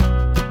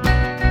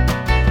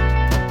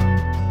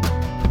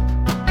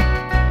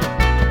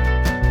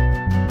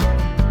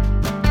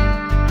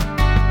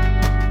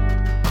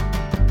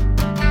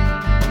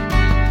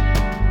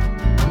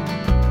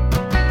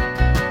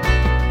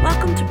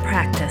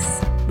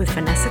with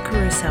Vanessa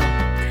Caruso,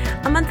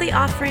 a monthly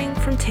offering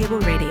from Table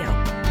Radio.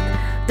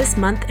 This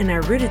month in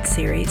our Rooted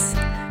series,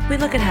 we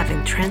look at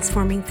having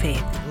transforming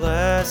faith.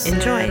 Blessed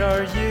Enjoy.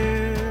 Are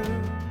you,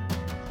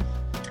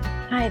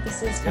 Hi,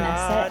 this is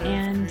Vanessa,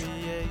 and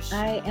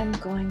I am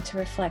going to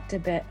reflect a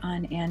bit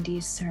on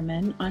Andy's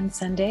sermon on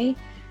Sunday,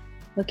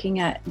 looking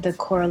at the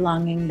core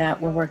longing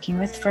that we're working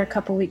with for a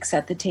couple weeks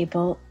at the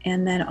table,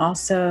 and then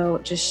also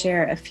just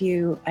share a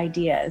few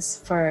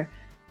ideas for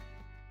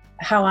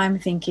how I'm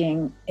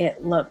thinking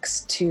it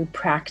looks to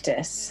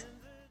practice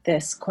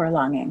this core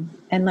longing.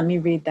 And let me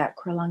read that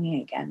core longing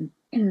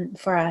again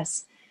for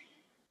us.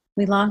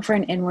 We long for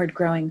an inward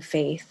growing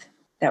faith,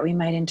 that we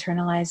might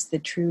internalize the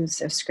truths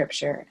of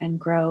Scripture and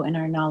grow in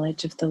our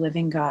knowledge of the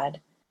living God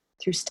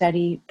through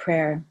study,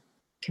 prayer,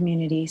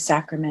 community,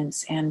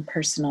 sacraments, and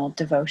personal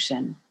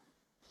devotion.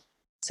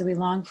 So we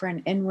long for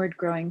an inward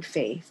growing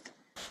faith,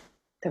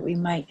 that we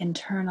might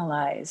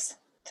internalize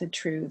the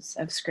truths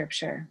of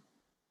Scripture.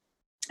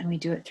 And we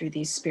do it through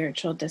these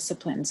spiritual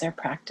disciplines or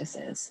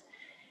practices.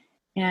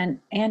 And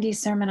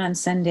Andy's sermon on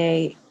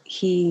Sunday,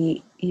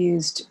 he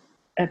used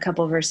a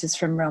couple verses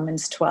from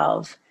Romans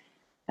 12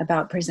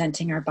 about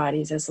presenting our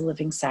bodies as a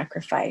living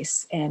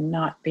sacrifice and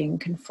not being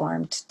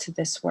conformed to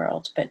this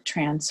world, but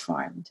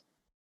transformed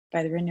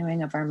by the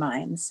renewing of our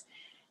minds.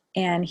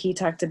 And he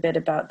talked a bit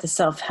about the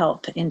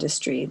self-help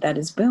industry that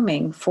is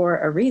booming for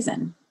a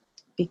reason,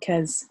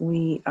 because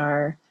we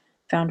are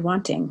found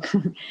wanting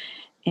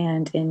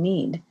and in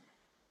need.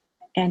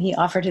 And he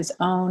offered his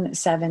own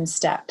 7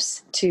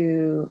 steps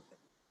to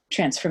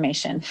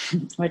transformation,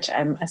 which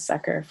I'm a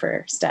sucker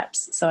for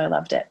steps, so I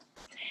loved it.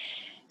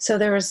 So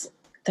there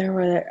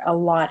were a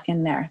lot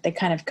in there. They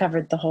kind of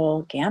covered the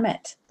whole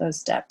gamut, those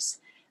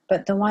steps.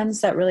 But the ones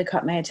that really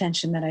caught my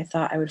attention that I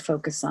thought I would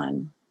focus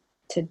on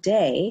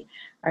today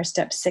are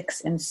steps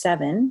 6 and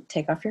 7,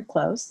 take off your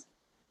clothes,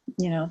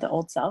 the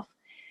old self.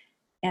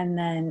 And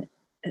then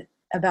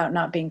about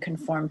not being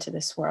conformed to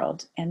this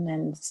world. And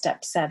then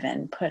step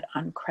 7, put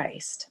on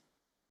Christ.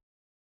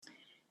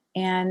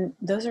 And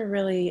those are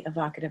really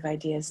evocative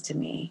ideas to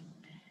me,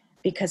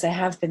 because I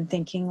have been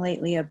thinking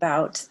lately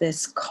about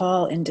this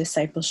call in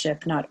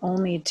discipleship, not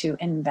only to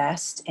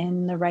invest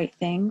in the right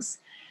things,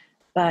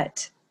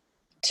 but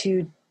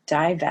to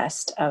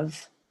divest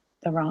of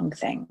the wrong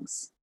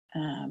things.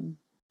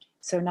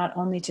 So not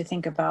only to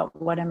think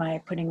about what am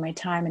I putting my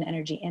time and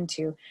energy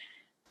into,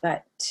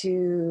 but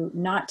to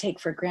not take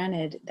for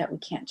granted that we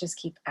can't just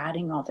keep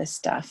adding all this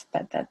stuff,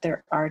 but that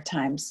there are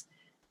times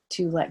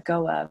to let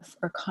go of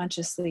or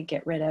consciously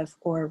get rid of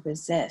or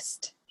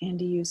resist. And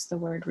to use the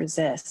word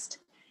resist.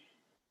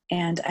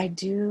 And I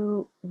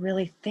do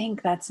really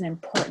think that's an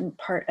important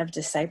part of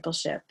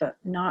discipleship, but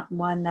not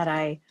one that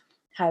I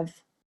have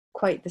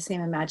quite the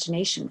same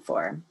imagination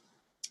for.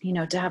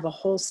 To have a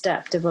whole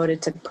step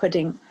devoted to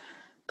putting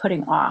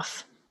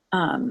off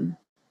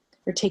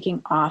or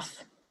taking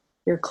off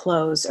your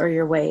clothes or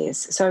your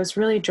ways. So I was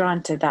really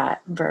drawn to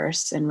that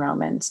verse in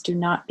Romans. Do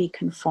not be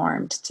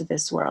conformed to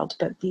this world,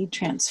 but be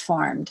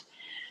transformed.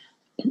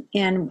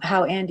 And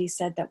how Andy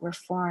said that we're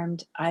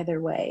formed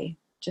either way,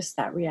 just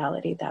that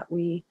reality that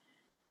we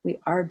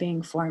are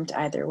being formed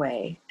either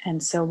way.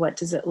 And so what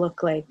does it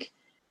look like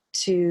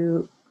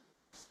to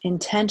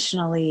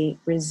intentionally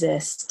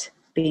resist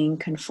being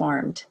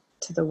conformed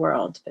to the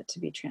world, but to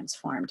be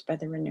transformed by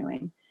the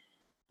renewing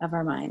of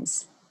our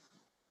minds?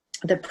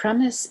 The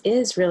premise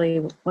is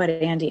really what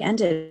Andy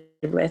ended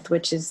with,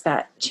 which is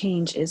that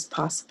change is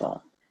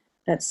possible.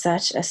 That's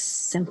such a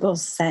simple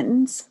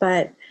sentence,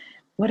 but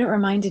what it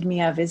reminded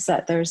me of is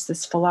that there's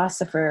this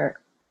philosopher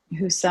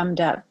who summed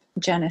up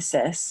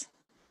Genesis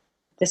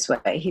this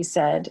way. He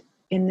said,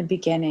 in the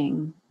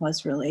beginning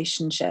was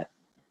relationship.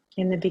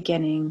 In the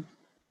beginning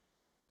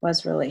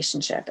was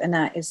relationship. And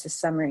that is the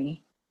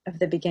summary of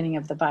the beginning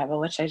of the Bible,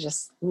 which I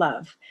just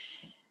love.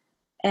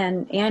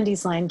 And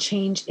Andy's line,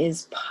 change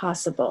is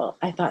possible.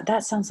 I thought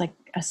that sounds like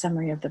a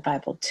summary of the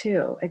Bible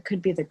too. It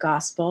could be the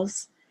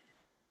Gospels,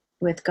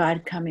 with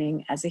God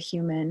coming as a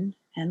human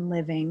and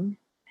living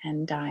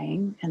and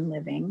dying and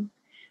living.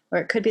 Or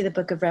it could be the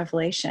book of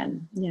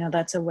Revelation.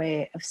 That's a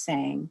way of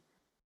saying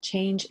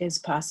change is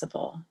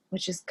possible,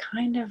 which is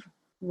kind of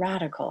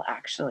radical,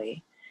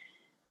 actually,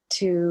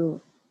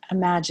 to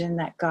imagine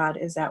that God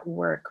is at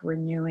work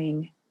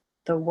renewing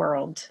the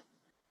world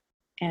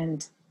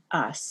and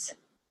us.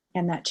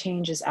 And that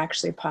change is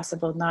actually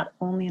possible not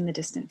only in the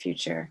distant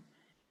future,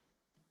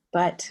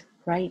 but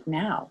right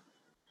now.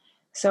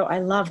 So I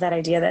love that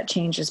idea that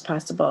change is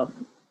possible.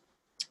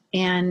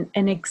 And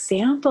an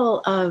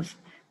example of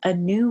a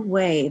new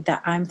way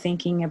that I'm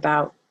thinking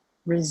about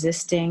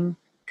resisting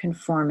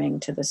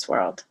conforming to this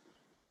world.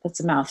 That's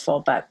a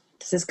mouthful, but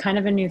this is kind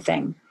of a new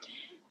thing.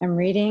 I'm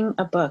reading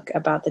a book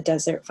about the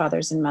desert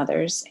fathers and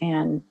mothers,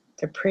 and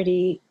they're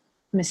pretty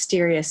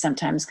mysterious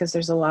sometimes because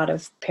there's a lot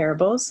of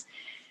parables.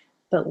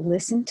 But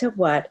listen to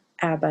what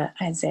Abba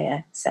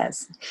Isaiah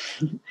says.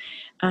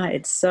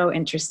 It's so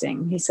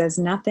interesting. He says,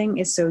 nothing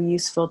is so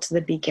useful to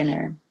the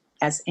beginner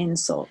as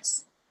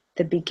insults.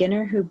 The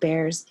beginner who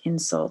bears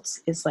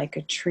insults is like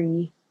a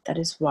tree that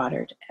is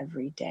watered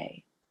every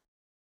day.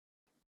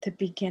 The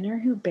beginner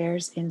who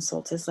bears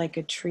insults is like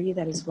a tree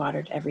that is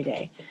watered every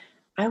day.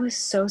 I was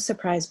so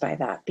surprised by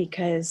that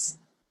because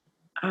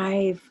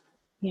I've,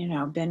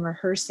 been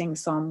rehearsing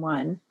Psalm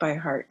 1 by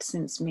heart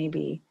since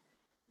maybe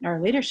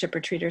our leadership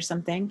retreat or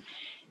something.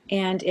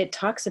 And it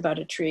talks about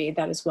a tree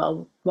that is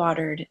well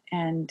watered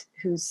and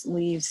whose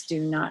leaves do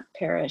not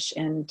perish,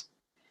 and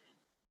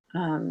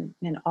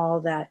in all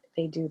that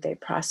they do, they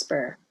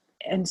prosper.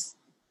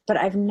 But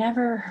I've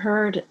never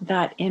heard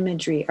that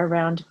imagery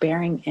around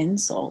bearing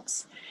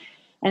insults.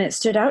 And it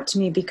stood out to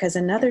me because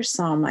another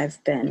psalm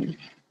I've been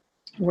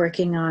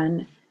working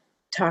on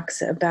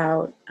talks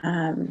about,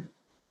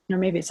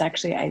 maybe it's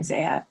actually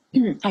Isaiah.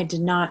 I did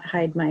not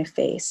hide my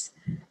face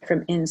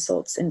from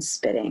insults and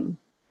spitting.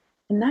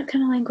 And that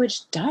kind of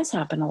language does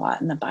happen a lot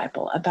in the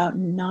Bible about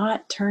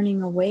not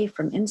turning away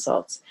from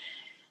insults.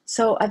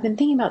 So I've been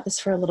thinking about this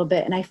for a little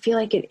bit, and I feel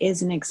like it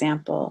is an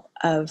example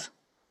of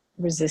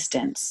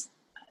resistance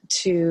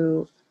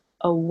to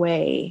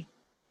a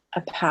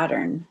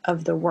pattern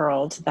of the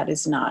world that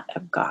is not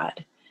of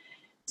God.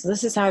 So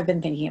this is how I've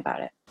been thinking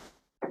about it.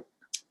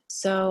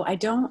 So I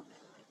don't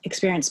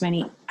experience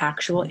many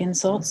actual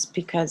insults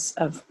because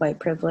of white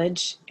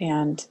privilege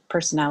and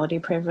personality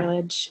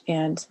privilege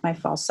and my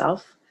false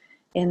self,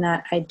 in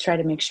that I try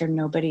to make sure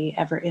nobody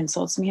ever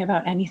insults me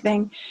about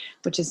anything,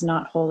 which is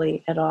not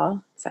holy at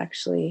all. It's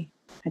actually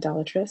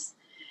idolatrous.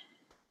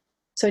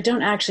 So I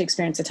don't actually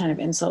experience a ton of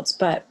insults,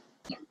 but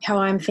how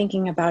I'm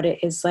thinking about it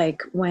is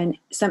like when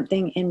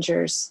something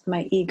injures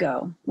my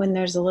ego, when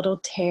there's a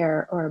little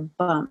tear or a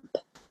bump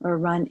or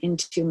run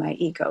into my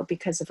ego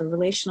because of a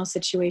relational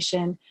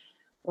situation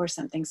or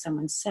something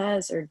someone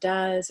says or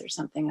does or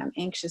something I'm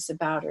anxious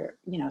about, or,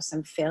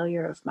 some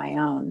failure of my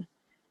own.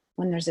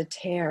 When there's a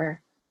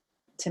tear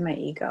to my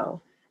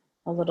ego,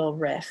 a little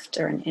rift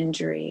or an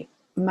injury,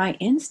 my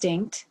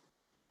instinct,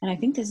 and I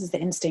think this is the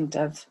instinct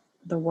of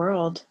the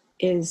world,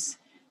 is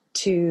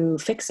to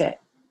fix it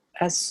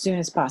as soon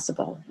as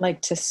possible,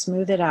 like to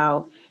smooth it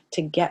out,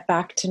 to get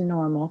back to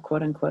normal,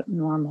 quote unquote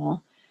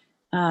normal,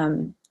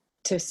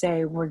 to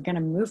say we're going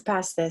to move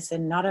past this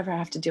and not ever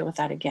have to deal with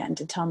that again,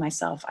 to tell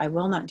myself I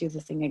will not do the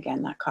thing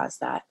again that caused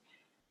that.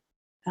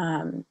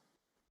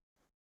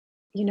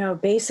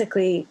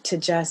 Basically to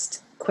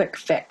just quick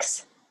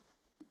fix,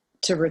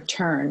 to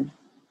return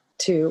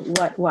to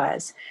what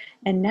was.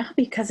 And now,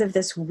 because of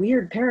this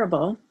weird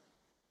parable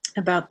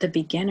about the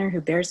beginner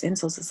who bears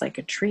insults is like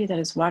a tree that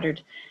is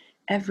watered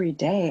every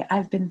day,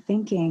 I've been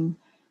thinking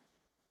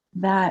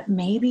that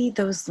maybe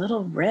those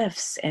little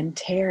rifts and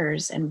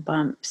tears and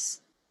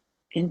bumps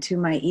into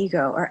my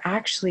ego are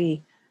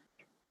actually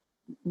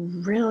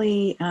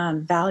really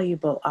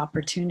valuable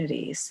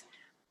opportunities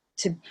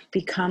to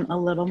become a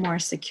little more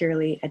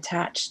securely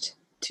attached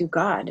to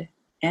God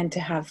and to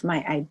have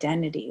my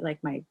identity,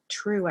 like my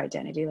true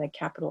identity, like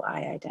capital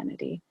I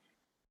identity,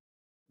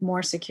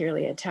 more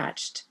securely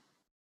attached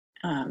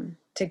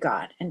to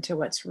God and to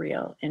what's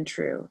real and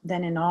true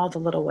than in all the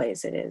little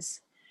ways it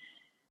is.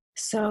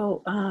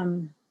 So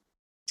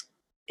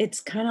it's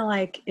kind of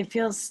like, it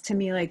feels to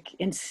me like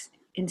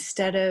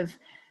instead of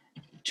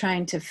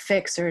trying to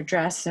fix or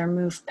address or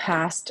move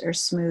past or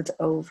smooth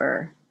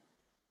over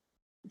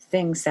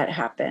things that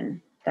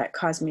happen that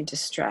cause me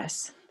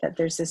distress, that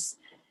there's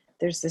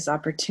this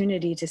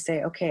opportunity to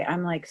say, okay,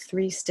 I'm like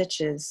 3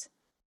 stitches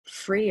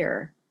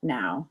freer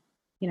now.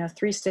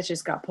 3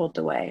 stitches got pulled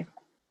away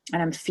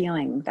and I'm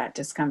feeling that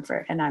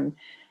discomfort, and I'm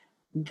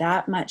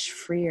that much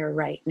freer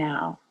right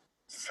now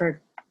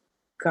for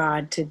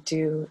God to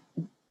do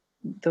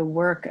the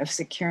work of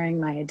securing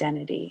my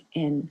identity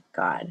in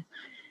God.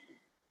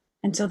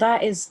 And so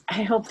that is,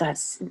 I hope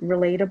that's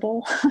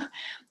relatable.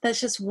 That's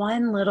just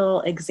one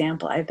little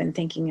example I've been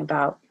thinking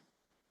about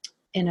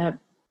in a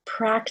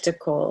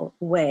practical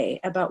way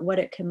about what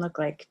it can look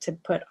like to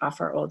put off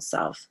our old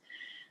self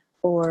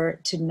or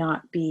to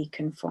not be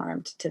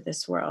conformed to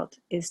this world,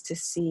 is to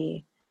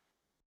see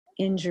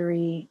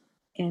injury,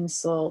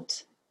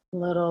 insult,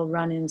 little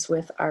run-ins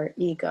with our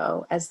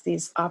ego as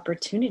these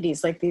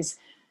opportunities, like these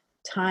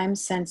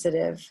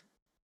time-sensitive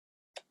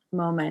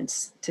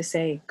moments to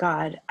say,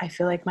 God, I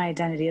feel like my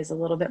identity is a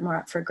little bit more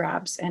up for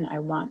grabs and I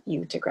want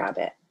you to grab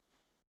it.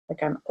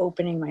 Like I'm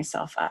opening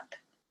myself up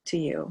to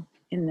you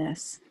in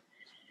this.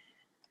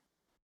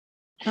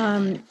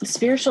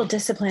 Spiritual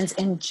disciplines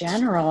in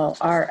general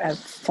are a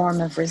form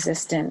of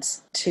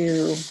resistance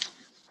to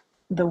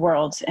the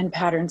world and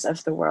patterns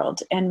of the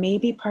world. And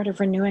maybe part of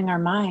renewing our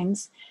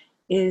minds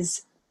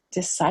is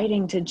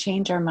deciding to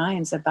change our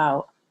minds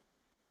about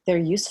their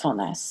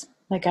usefulness.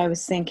 Like I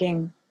was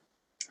thinking,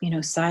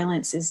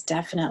 silence is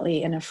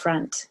definitely an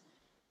affront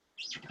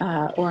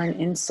or an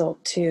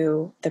insult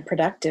to the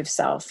productive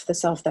self, the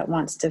self that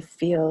wants to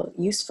feel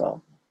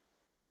useful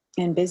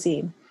and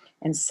busy.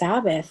 And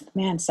Sabbath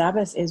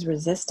is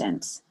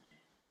resistance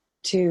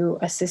to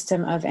a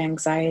system of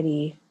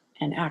anxiety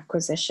and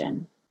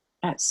acquisition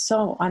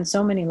on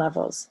so many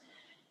levels.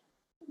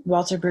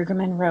 Walter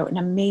Brueggemann wrote an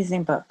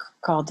amazing book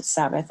called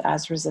Sabbath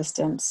as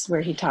Resistance,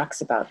 where he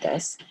talks about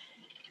this.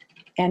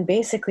 and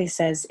basically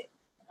says,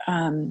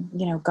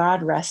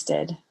 God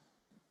rested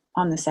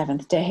on the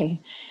seventh day,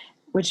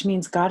 which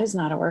means God is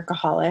not a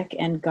workaholic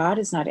and God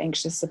is not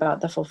anxious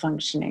about the full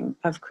functioning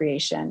of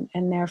creation.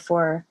 And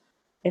therefore,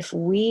 if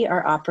we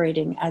are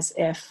operating as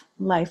if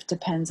life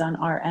depends on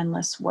our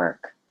endless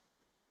work,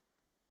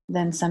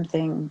 then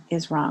something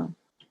is wrong.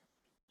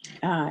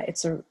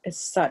 It's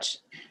such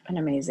an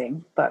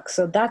amazing book.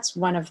 So that's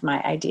one of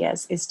my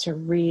ideas, is to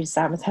read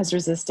Sabbath Has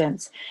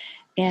Resistance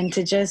and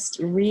to just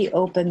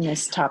reopen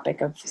this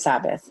topic of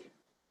Sabbath.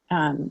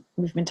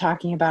 We've been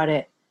talking about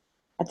it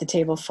at the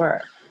table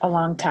for a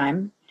long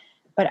time,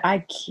 but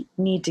I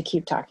need to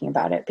keep talking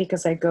about it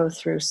because I go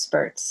through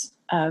spurts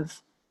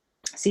of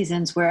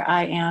seasons where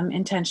I am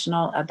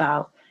intentional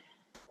about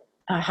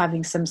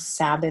having some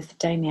Sabbath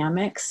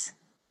dynamics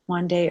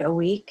one day a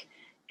week,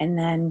 and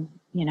then,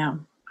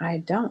 I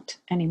don't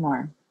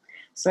anymore.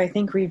 So I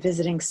think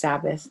revisiting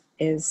Sabbath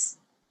is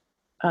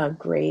a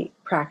great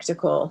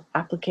practical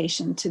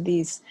application to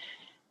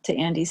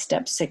Andy's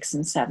steps 6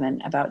 and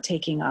 7 about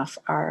taking off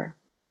our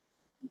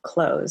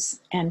clothes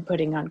and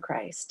putting on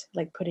Christ,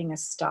 like putting a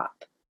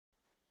stop.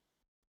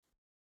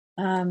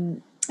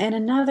 And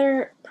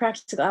another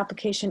practical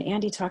application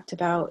Andy talked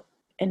about,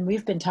 and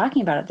we've been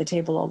talking about at the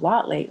table a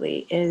lot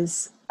lately,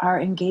 is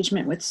our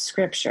engagement with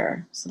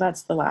Scripture. So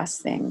that's the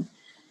last thing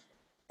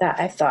that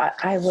I thought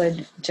I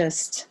would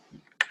just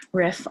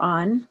riff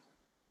on.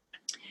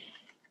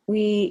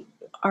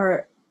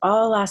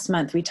 All last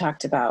month, we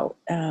talked about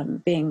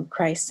being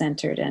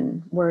Christ-centered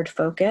and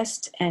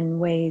word-focused and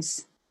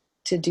ways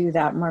to do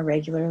that more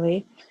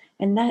regularly.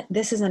 And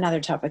this is another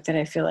topic that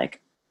I feel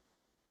like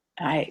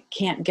I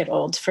can't get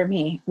old for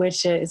me,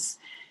 which is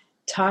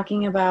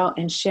talking about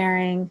and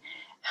sharing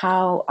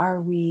how are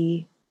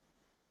we,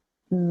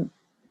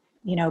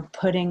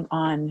 putting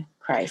on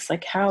Christ?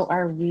 Like, how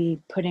are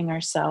we putting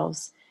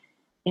ourselves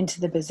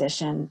into the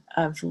position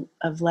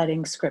of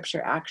letting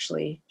Scripture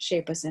actually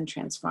shape us and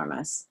transform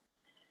us?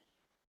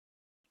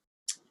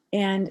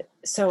 And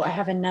so I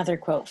have another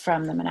quote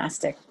from the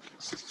monastic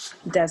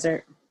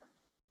desert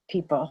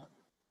people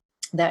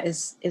that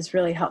is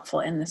really helpful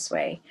in this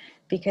way,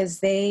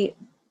 because they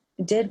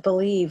did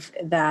believe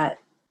that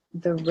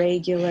the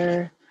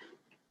regular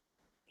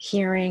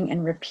hearing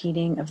and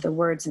repeating of the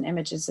words and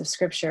images of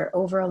Scripture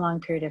over a long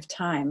period of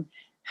time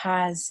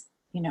has,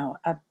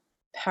 a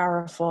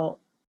powerful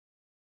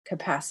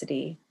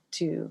capacity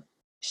to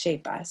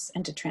shape us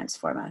and to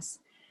transform us.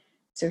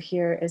 So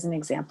here is an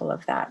example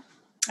of that.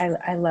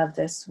 I love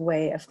this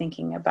way of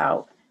thinking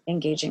about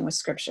engaging with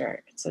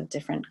Scripture. It's a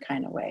different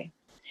kind of way.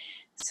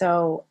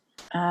 So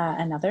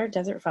another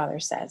desert father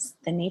says,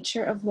 "The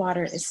nature of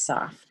water is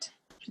soft,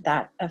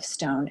 that of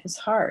stone is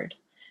hard.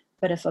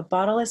 But if a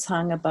bottle is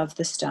hung above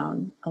the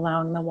stone,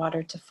 allowing the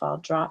water to fall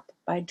drop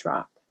by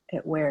drop,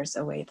 it wears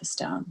away the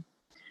stone.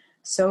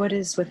 So it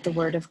is with the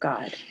word of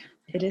God.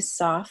 It is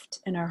soft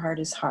and our heart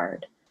is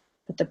hard.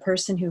 But the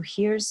person who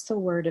hears the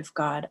word of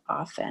God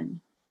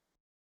often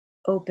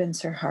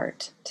opens her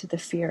heart to the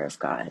fear of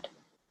God."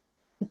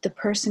 But the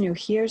person who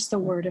hears the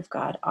word of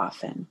God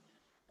often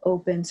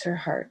opens her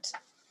heart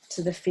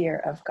to the fear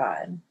of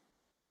God.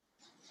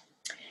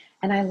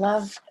 And I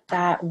love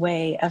that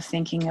way of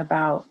thinking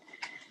about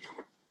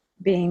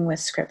being with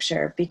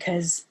Scripture,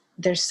 because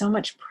there's so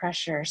much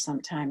pressure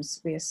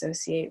sometimes we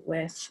associate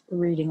with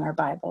reading our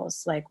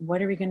Bibles. Like,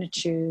 what are we going to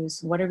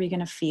choose? What are we going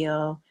to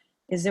feel?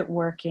 Is it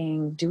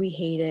working? Do we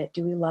hate it?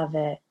 Do we love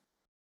it?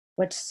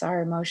 What's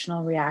our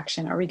emotional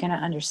reaction? Are we going to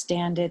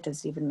understand it?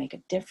 Does it even make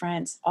a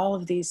difference? All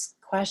of these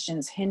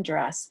questions hinder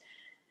us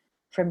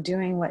from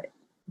doing what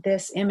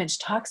this image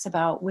talks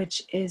about,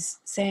 which is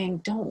saying,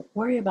 don't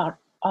worry about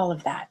all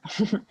of that.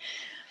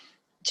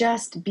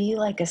 Just be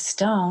like a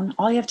stone.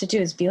 All you have to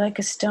do is be like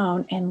a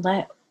stone and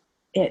let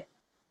it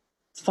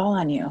fall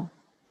on you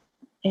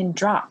in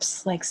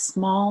drops, like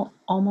small,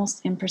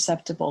 almost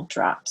imperceptible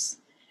drops,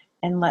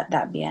 and let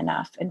that be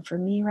enough. And for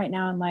me right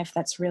now in life,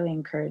 that's really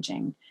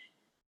encouraging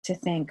to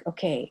think,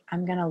 okay,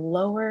 I'm going to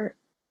lower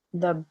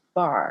the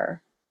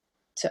bar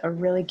to a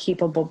really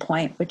keepable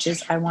point, which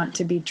is I want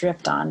to be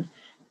dripped on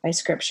by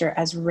Scripture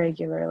as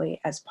regularly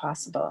as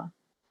possible,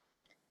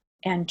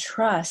 and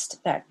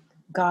trust that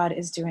God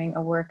is doing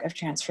a work of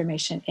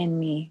transformation in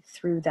me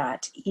through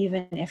that,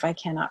 even if I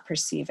cannot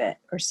perceive it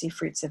or see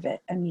fruits of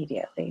it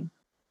immediately.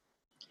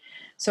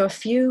 So a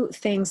few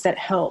things that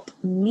help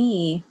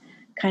me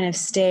kind of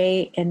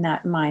stay in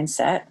that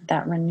mindset,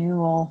 that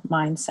renewal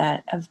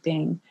mindset of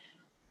being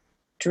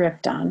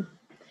dripped on,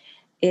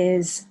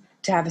 is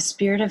to have a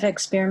spirit of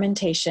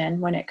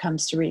experimentation when it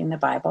comes to reading the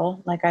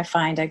Bible. Like, I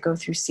find I go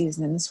through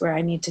seasons where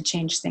I need to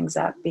change things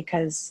up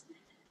because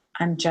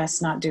I'm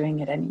just not doing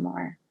it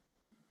anymore.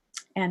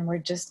 And we're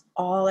just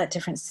all at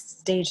different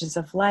stages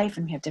of life,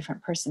 and we have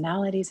different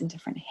personalities and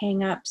different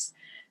hang-ups.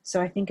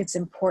 So I think it's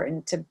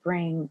important to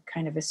bring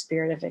kind of a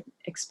spirit of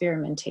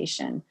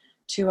experimentation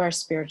to our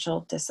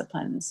spiritual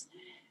disciplines.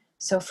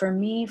 So for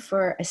me,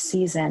 for a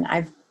season,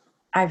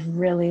 I've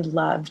really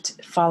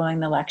loved following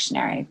the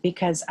lectionary,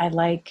 because I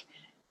like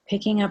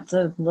picking up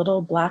the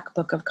little black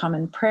book of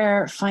common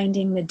prayer,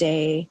 finding the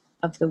day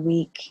of the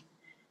week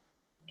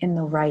in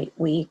the right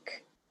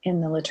week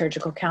in the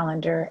liturgical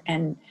calendar,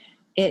 and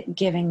it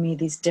giving me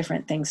these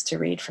different things to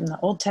read from the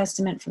Old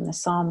Testament, from the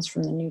Psalms,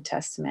 from the New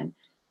Testament,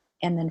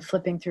 and then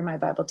flipping through my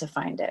Bible to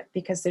find it,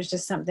 because there's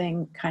just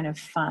something kind of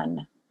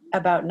fun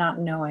about not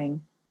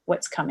knowing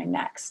what's coming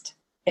next.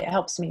 It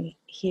helps me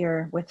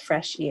hear with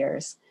fresh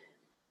ears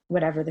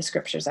whatever the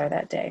scriptures are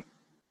that day.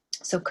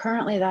 So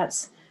currently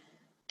that's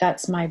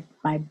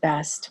my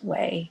best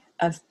way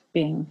of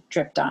being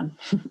dripped on,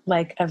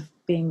 like of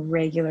being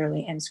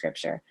regularly in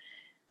scripture.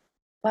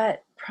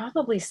 But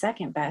probably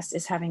second best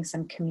is having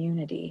some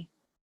community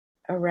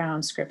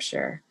around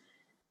scripture.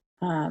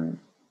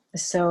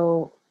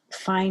 So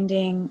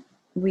finding,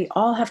 we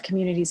all have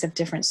communities of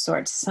different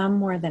sorts, some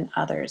more than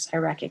others, I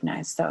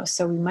recognize though.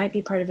 So we might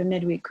be part of a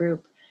midweek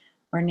group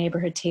or a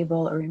neighborhood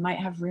table, or we might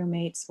have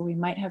roommates, or we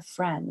might have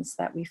friends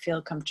that we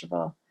feel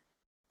comfortable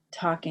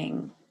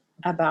talking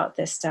about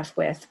this stuff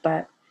with.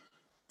 But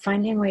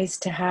finding ways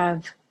to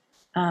have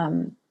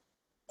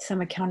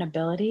some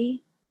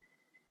accountability,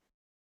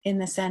 in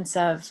the sense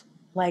of,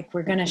 like,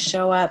 we're going to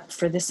show up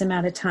for this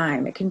amount of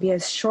time. It can be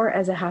as short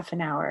as a half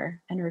an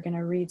hour, and we're going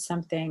to read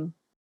something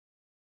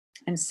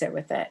and sit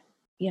with it.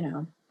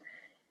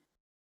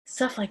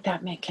 Stuff like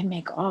that can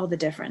make all the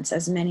difference.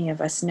 As many of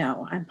us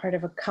know, I'm part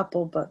of a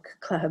couple book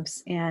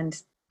clubs,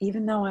 and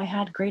even though I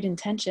had great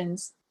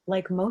intentions,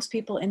 like most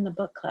people in the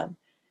book club,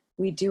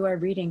 we do our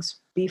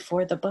readings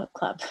before the book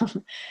club.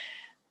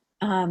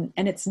 And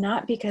it's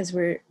not because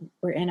we're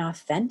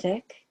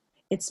inauthentic.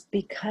 It's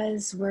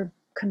because we're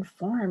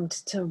conformed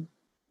to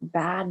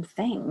bad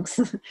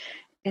things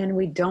and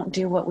we don't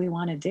do what we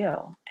want to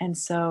do. And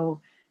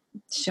so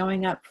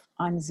showing up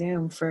on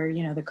Zoom for,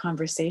 the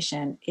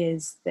conversation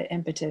is the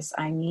impetus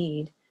I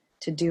need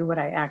to do what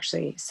I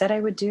actually said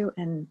I would do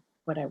and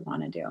what I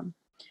want to do.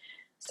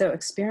 So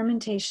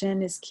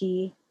experimentation is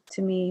key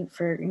to me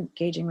for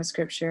engaging with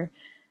scripture.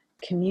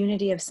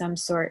 Community of some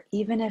sort,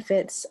 even if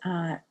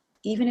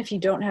you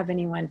don't have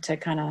anyone to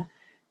kind of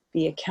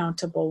be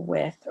accountable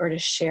with or to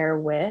share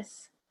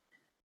with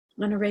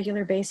on a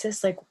regular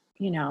basis, like,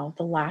 the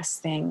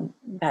last thing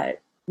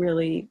that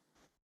really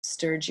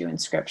stirred you in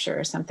scripture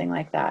or something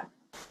like that.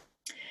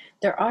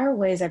 There are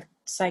ways I've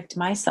psyched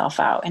myself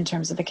out in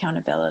terms of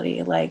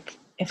accountability. Like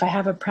if I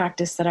have a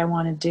practice that I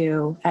want to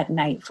do at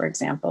night, for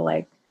example,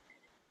 like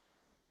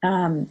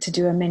to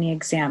do a mini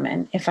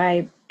examine, if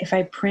I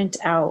print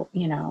out,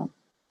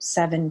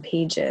 7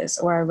 pages,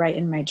 or I write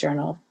in my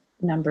journal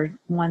number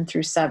 1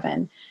 through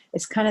 7,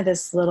 it's kind of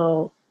this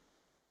little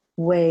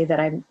way that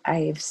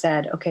I've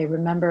said, okay,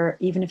 remember,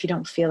 even if you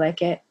don't feel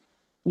like it,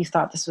 you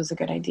thought this was a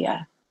good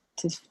idea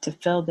to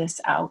fill this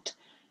out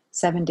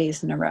 7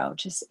 days in a row.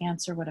 Just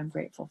answer what I'm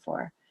grateful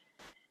for.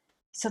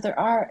 So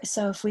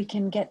if we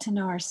can get to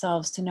know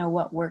ourselves, to know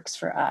what works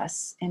for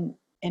us in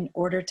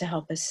order to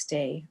help us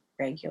stay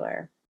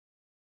regular,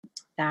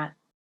 that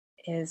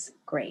is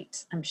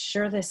great. I'm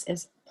sure this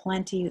is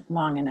plenty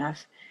long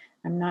enough.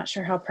 I'm not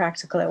sure how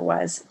practical it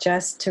was.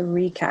 Just to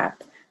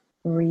recap,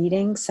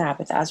 reading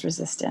Sabbath as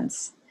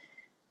resistance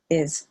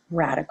is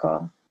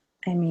radical.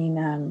 I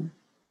mean,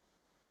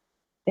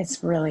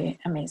 it's really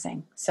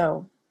amazing.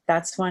 So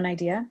that's one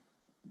idea.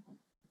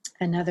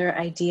 Another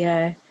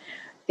idea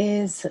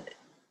is,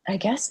 I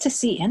guess, to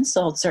see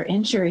insults or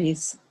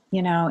injuries,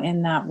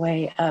 in that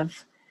way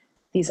of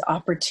these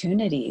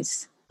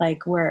opportunities,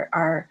 like we're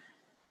up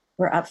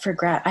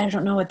for I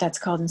don't know what that's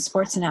called in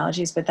sports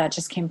analogies, but that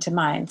just came to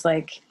mind.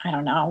 Like, I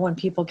don't know, when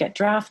people get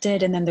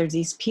drafted and then there's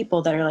these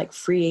people that are like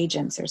free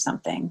agents or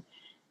something,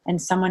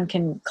 and someone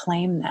can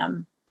claim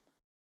them.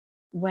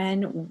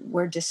 When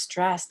we're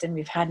distressed and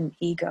we've had an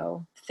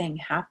ego thing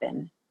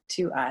happen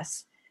to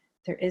us,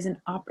 there is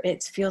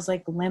it feels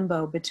like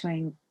limbo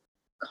between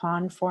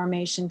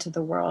conformation to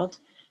the world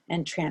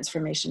and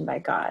transformation by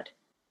God.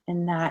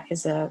 And that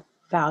is a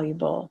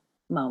valuable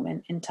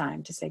moment in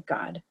time to say,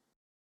 God,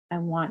 I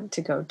want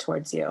to go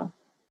towards you.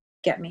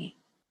 Get me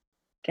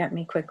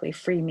quickly,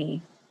 free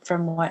me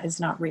from what is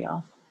not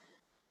real.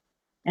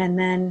 And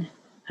then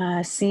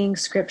seeing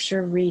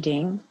scripture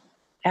reading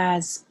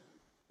as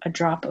a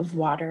drop of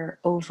water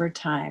over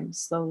time,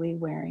 slowly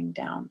wearing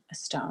down a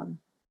stone.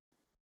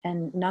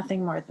 And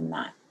nothing more than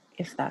that,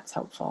 if that's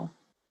helpful,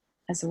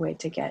 as a way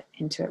to get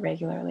into it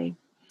regularly.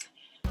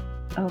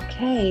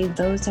 Okay,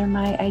 those are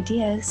my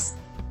ideas.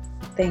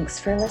 Thanks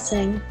for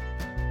listening.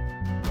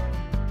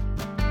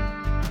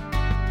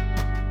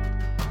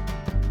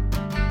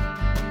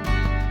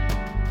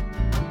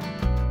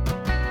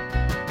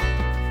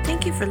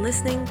 Thank you for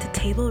listening to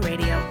Table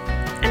Radio,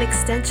 an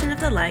extension of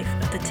the life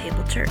of the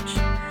Table Church,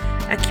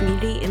 a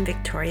community in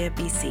Victoria,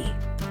 BC.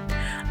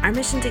 Our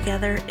mission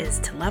together is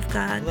to love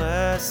God,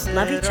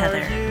 love each other,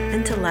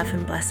 and to love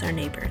and bless our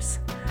neighbors,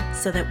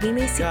 so that we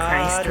may see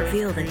Christ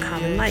revealed in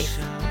common life.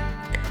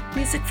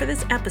 Music for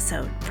this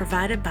episode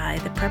provided by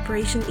the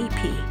Preparation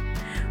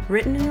EP,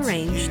 written and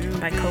arranged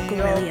by Coco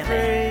Relieve,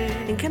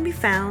 and can be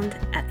found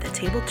at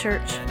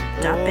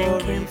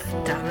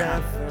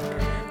thetablechurch.bandcamp.com.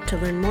 To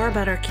learn more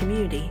about our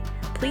community,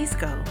 please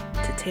go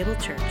to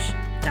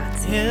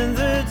tablechurch.ca. In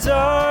the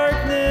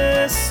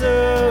darkness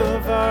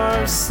of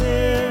our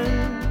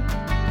sin,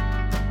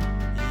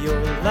 your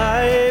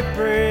light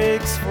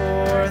breaks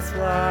forth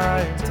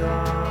like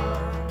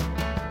dawn.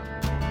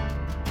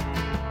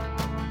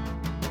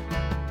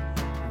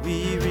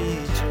 We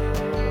rejoice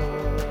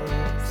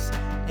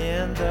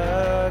in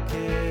the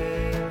gift